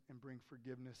sins and bring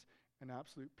forgiveness and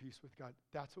absolute peace with God.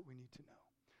 That's what we need to know.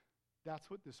 That's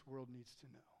what this world needs to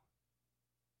know.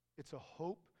 It's a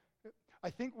hope. I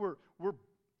think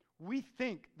we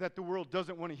think that the world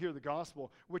doesn't want to hear the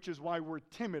gospel, which is why we're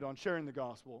timid on sharing the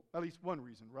gospel. At least one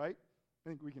reason, right? I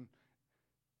think we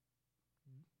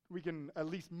can at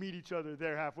least meet each other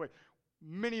there halfway.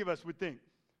 Many of us would think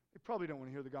they probably don't want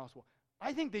to hear the gospel.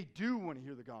 I think they do want to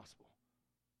hear the gospel.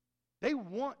 They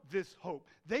want this hope.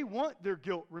 They want their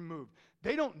guilt removed.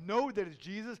 They don't know that it's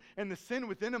Jesus, and the sin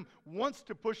within them wants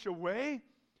to push away.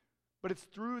 But it's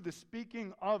through the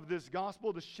speaking of this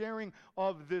gospel, the sharing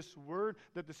of this word,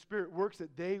 that the Spirit works,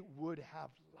 that they would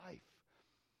have life.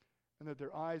 And that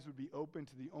their eyes would be open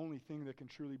to the only thing that can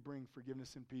truly bring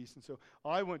forgiveness and peace. And so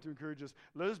I want to encourage us,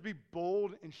 let us be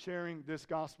bold in sharing this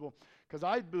gospel, because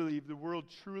I believe the world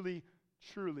truly,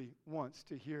 truly wants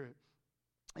to hear it.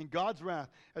 And God's wrath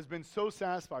has been so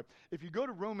satisfied. If you go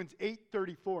to Romans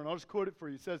 8:34, and I'll just quote it for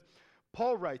you, it says,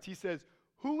 Paul writes, he says,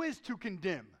 who is to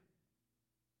condemn?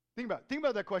 Think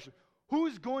about that question.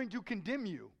 Who's going to condemn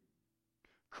you?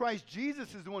 Christ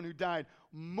Jesus is the one who died.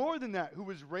 More than that, who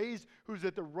was raised, who's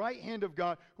at the right hand of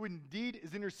God, who indeed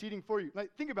is interceding for you.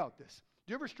 Like, think about this.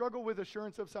 Do you ever struggle with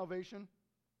assurance of salvation?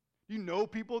 Do you know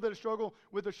people that struggle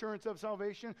with assurance of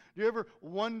salvation? Do you ever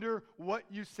wonder what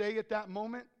you say at that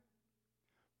moment?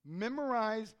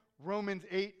 Memorize Romans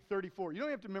 8:34. You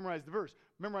don't have to memorize the verse.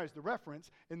 Memorize the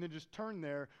reference, and then just turn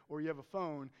there, or you have a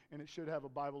phone, and it should have a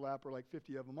Bible app or like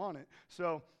 50 of them on it.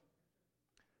 So,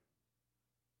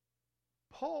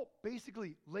 Paul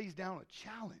basically lays down a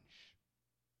challenge.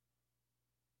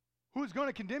 Who's going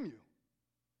to condemn you?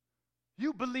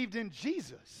 You believed in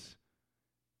Jesus.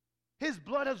 His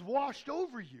blood has washed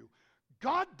over you.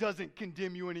 God doesn't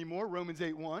condemn you anymore, Romans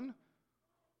 8:1.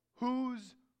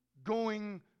 Who's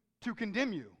going to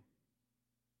condemn you?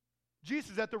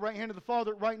 Jesus is at the right hand of the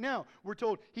Father right now. We're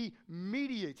told he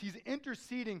mediates. He's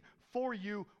interceding for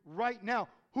you right now.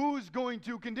 Who's going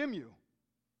to condemn you?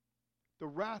 The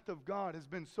wrath of God has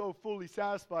been so fully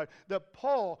satisfied that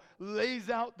Paul lays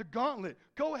out the gauntlet.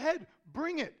 Go ahead,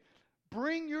 bring it.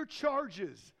 Bring your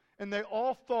charges. And they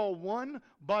all fall one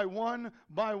by one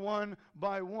by one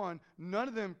by one. None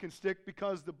of them can stick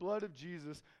because the blood of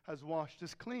Jesus has washed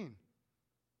us clean.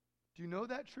 Do you know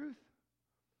that truth?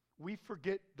 We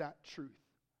forget that truth.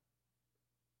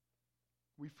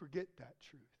 We forget that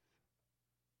truth.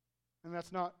 And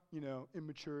that's not,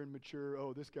 immature and mature.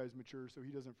 Oh, this guy's mature, so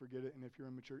he doesn't forget it. And if you're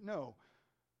immature, no.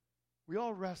 We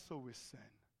all wrestle with sin.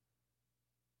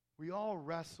 We all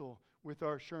wrestle with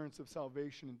our assurance of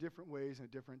salvation in different ways and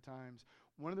at different times.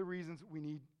 One of the reasons we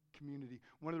need community,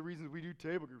 one of the reasons we do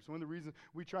table groups, one of the reasons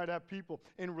we try to have people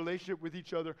in relationship with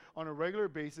each other on a regular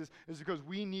basis is because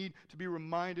we need to be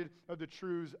reminded of the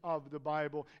truths of the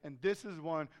Bible. And this is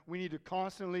one we need to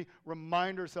constantly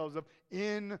remind ourselves of.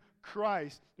 In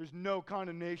Christ, there's no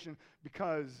condemnation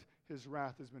because his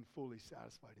wrath has been fully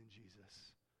satisfied in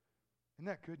Jesus. Isn't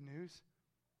that good news?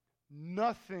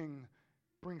 Nothing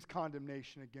brings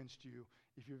condemnation against you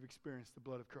if you've experienced the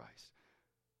blood of Christ.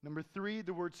 Number 3,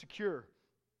 the word secure.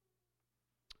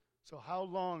 So how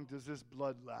long does this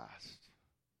blood last?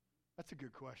 That's a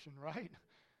good question, right?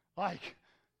 Like,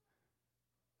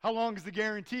 how long is the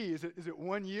guarantee? Is it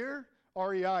 1 year?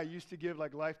 REI used to give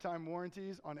like lifetime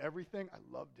warranties on everything. I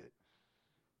loved it.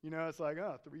 You know, it's like,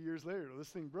 3 years later, this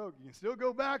thing broke. You can still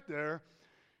go back there,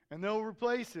 and they'll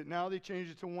replace it. Now they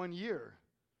changed it to 1 year.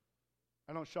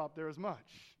 I don't shop there as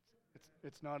much.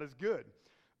 It's not as good.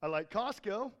 I like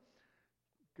Costco.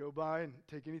 Go by and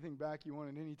take anything back you want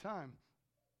at any time.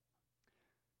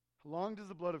 How long does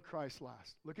the blood of Christ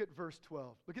last? Look at verse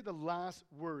 12. Look at the last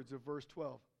words of verse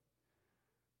 12.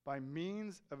 By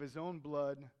means of his own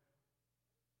blood,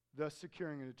 thus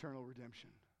securing an eternal redemption.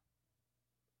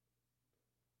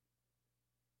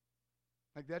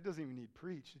 Like, that doesn't even need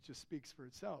preached. It just speaks for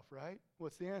itself, right?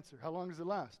 What's the answer? How long does it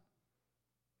last?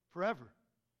 Forever.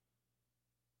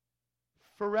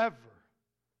 Forever.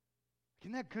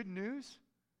 Isn't that good news?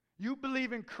 You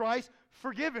believe in Christ,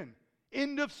 forgiven.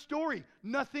 End of story.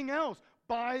 Nothing else.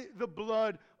 By the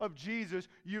blood of Jesus,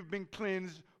 you've been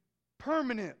cleansed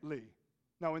permanently.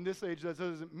 Now, in this age, that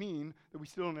doesn't mean that we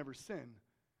still don't ever sin.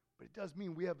 But it does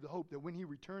mean we have the hope that when he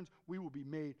returns, we will be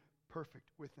made perfect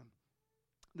with him.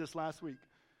 This last week,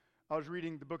 I was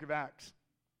reading the book of Acts.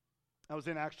 I was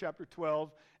in Acts chapter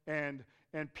 12, and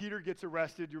Peter gets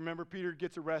arrested. Do you remember Peter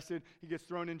gets arrested? He gets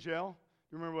thrown in jail.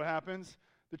 Do you remember what happens?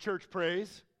 The church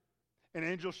prays. An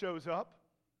angel shows up.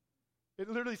 It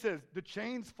literally says, the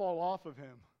chains fall off of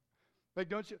him. Like,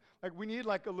 don't you, like, we need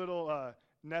like a little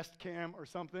Nest Cam or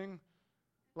something.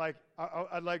 Like,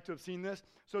 I'd like to have seen this.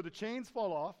 So the chains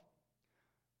fall off.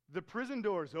 The prison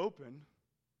doors open.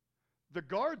 The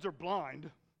guards are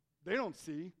blind. They don't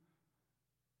see.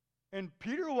 And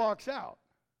Peter walks out.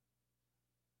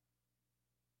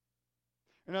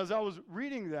 And as I was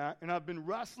reading that, and I've been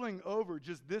wrestling over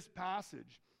just this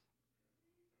passage,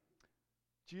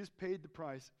 Jesus paid the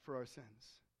price for our sins.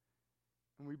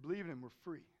 And we believe in him, we're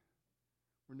free.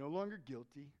 We're no longer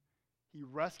guilty. He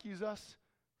rescues us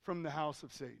from the house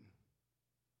of Satan.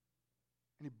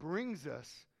 And he brings us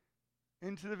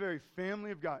into the very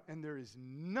family of God. And there is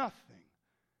nothing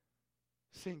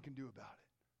Satan can do about it.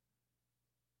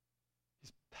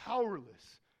 He's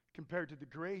powerless compared to the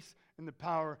grace and the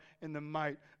power and the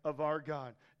might of our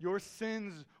God. Your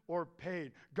sins are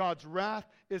paid. God's wrath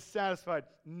is satisfied.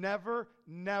 Never,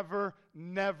 never,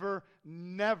 never,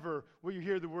 never will you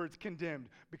hear the words condemned,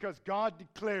 because God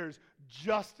declares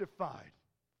justified.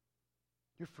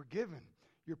 You're forgiven.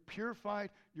 You're purified.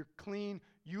 You're clean.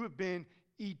 You have been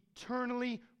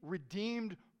eternally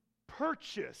redeemed,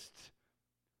 purchased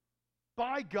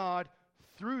by God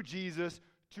through Jesus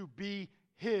to be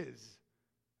his.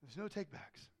 There's no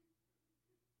takebacks.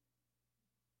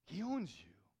 He owns you.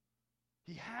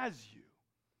 He has you.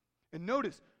 And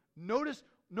notice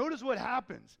what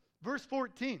happens. Verse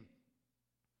 14.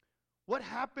 What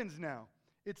happens now?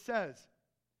 It says,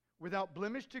 without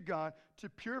blemish to God, to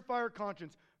purify our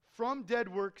conscience from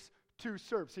dead works to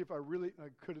serve. See, if I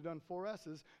could have done 4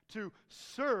 S's. To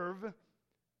serve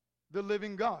the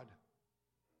living God.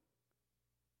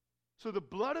 So the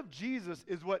blood of Jesus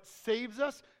is what saves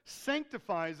us,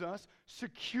 sanctifies us,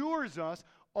 secures us,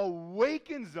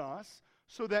 awakens us,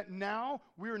 so that now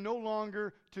we are no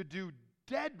longer to do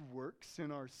dead works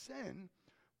in our sin,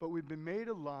 but we've been made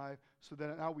alive so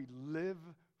that now we live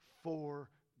for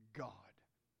God.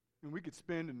 And we could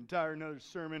spend an entire another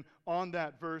sermon on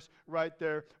that verse right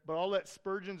there, but I'll let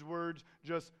Spurgeon's words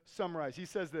just summarize. He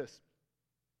says this: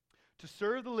 to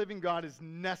serve the living God is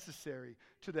necessary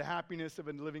to the happiness of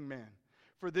a living man.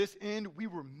 For this end we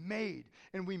were made,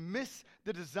 and we miss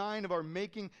the design of our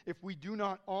making if we do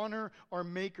not honor our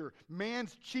Maker.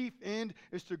 Man's chief end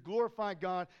is to glorify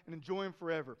God and enjoy him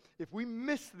forever. If we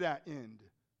miss that end,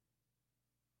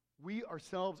 we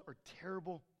ourselves are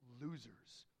terrible losers.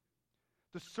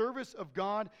 The service of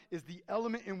God is the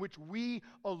element in which we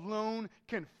alone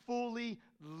can fully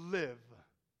live.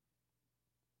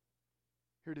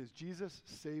 Here it is. Jesus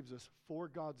saves us for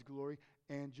God's glory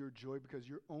and your joy, because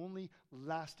your only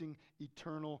lasting,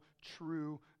 eternal,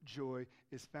 true joy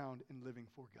is found in living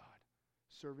for God,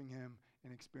 serving him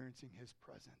and experiencing his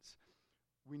presence.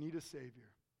 We need a Savior.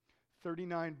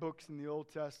 39 books in the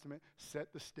Old Testament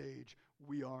set the stage.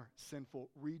 We are sinful.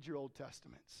 Read your Old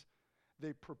Testaments.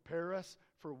 They prepare us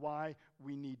for why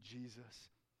we need Jesus.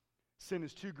 Sin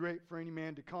is too great for any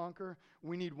man to conquer.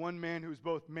 We need one man who is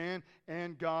both man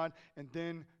and God, and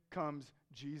then comes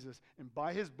Jesus. And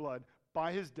by his blood,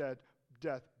 by his death,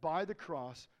 by the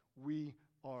cross, we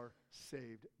are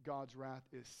saved. God's wrath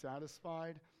is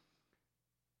satisfied,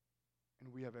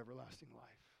 and we have everlasting life.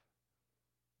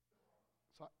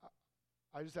 So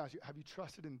I just ask you, have you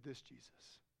trusted in this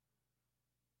Jesus?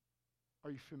 Are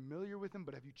you familiar with him,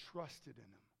 but have you trusted in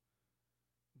him?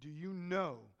 Do you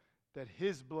know that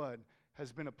his blood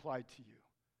has been applied to you?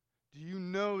 Do you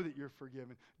know that you're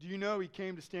forgiven? Do you know he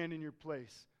came to stand in your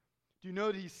place? Do you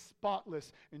know that he's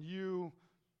spotless and you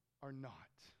are not?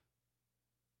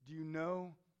 Do you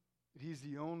know that he's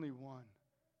the only one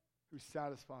who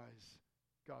satisfies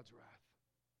God's wrath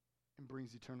and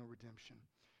brings eternal redemption?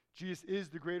 Jesus is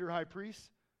the greater high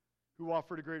priest who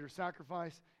offered a greater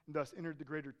sacrifice and thus entered the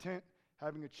greater tent,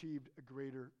 having achieved a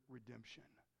greater redemption.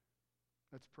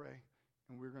 Let's pray,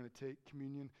 and we're going to take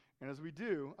communion. And as we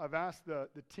do, I've asked the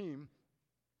team,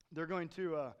 they're going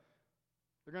to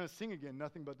sing again,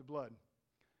 Nothing But the Blood.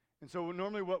 And so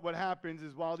normally what happens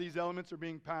is while these elements are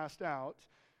being passed out,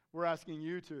 we're asking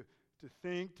you to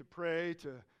think, to pray,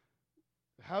 to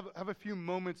have a few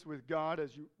moments with God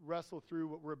as you wrestle through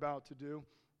what we're about to do.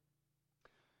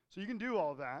 So you can do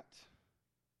all that,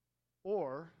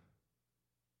 or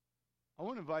I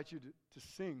want to invite you to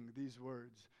sing these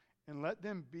words and let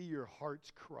them be your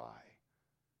heart's cry.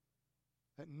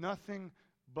 That nothing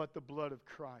but the blood of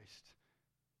Christ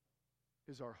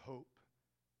is our hope,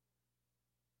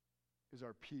 is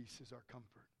our peace, is our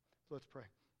comfort. So let's pray.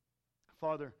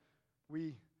 Father,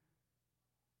 we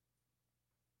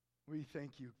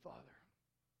thank you, Father.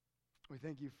 We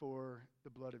thank you for the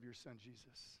blood of your Son,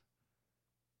 Jesus.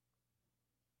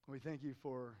 We thank you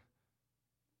for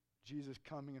Jesus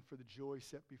coming and for the joy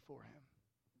set before him,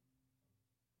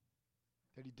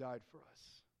 that he died for us,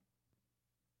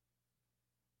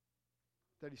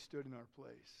 that he stood in our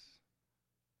place,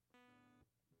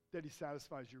 that he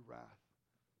satisfies your wrath,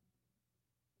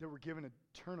 that we're given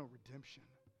eternal redemption,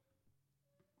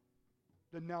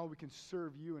 that now we can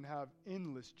serve you and have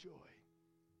endless joy.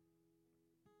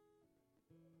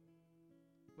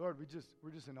 Lord,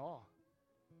 we're just in awe.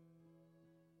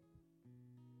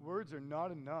 Words are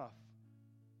not enough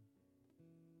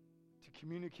to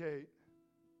communicate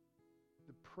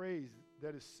the praise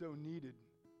that is so needed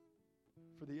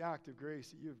for the act of grace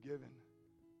that you have given.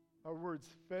 Our words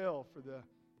fail for the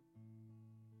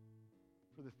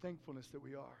thankfulness that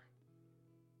we are.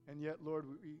 And yet, Lord,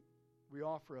 we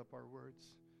offer up our words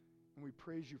and we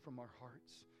praise you from our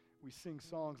hearts. We sing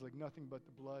songs like Nothing But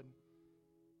the Blood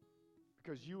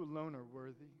because you alone are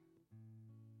worthy.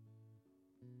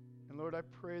 And Lord, I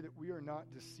pray that we are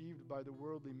not deceived by the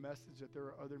worldly message that there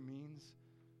are other means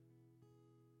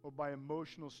or by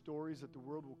emotional stories that the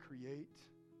world will create,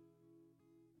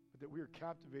 but that we are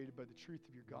captivated by the truth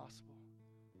of your gospel,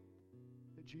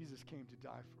 that Jesus came to die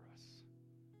for us.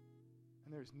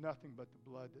 And there's nothing but the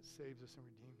blood that saves us and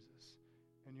redeems us.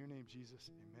 In your name, Jesus,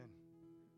 amen.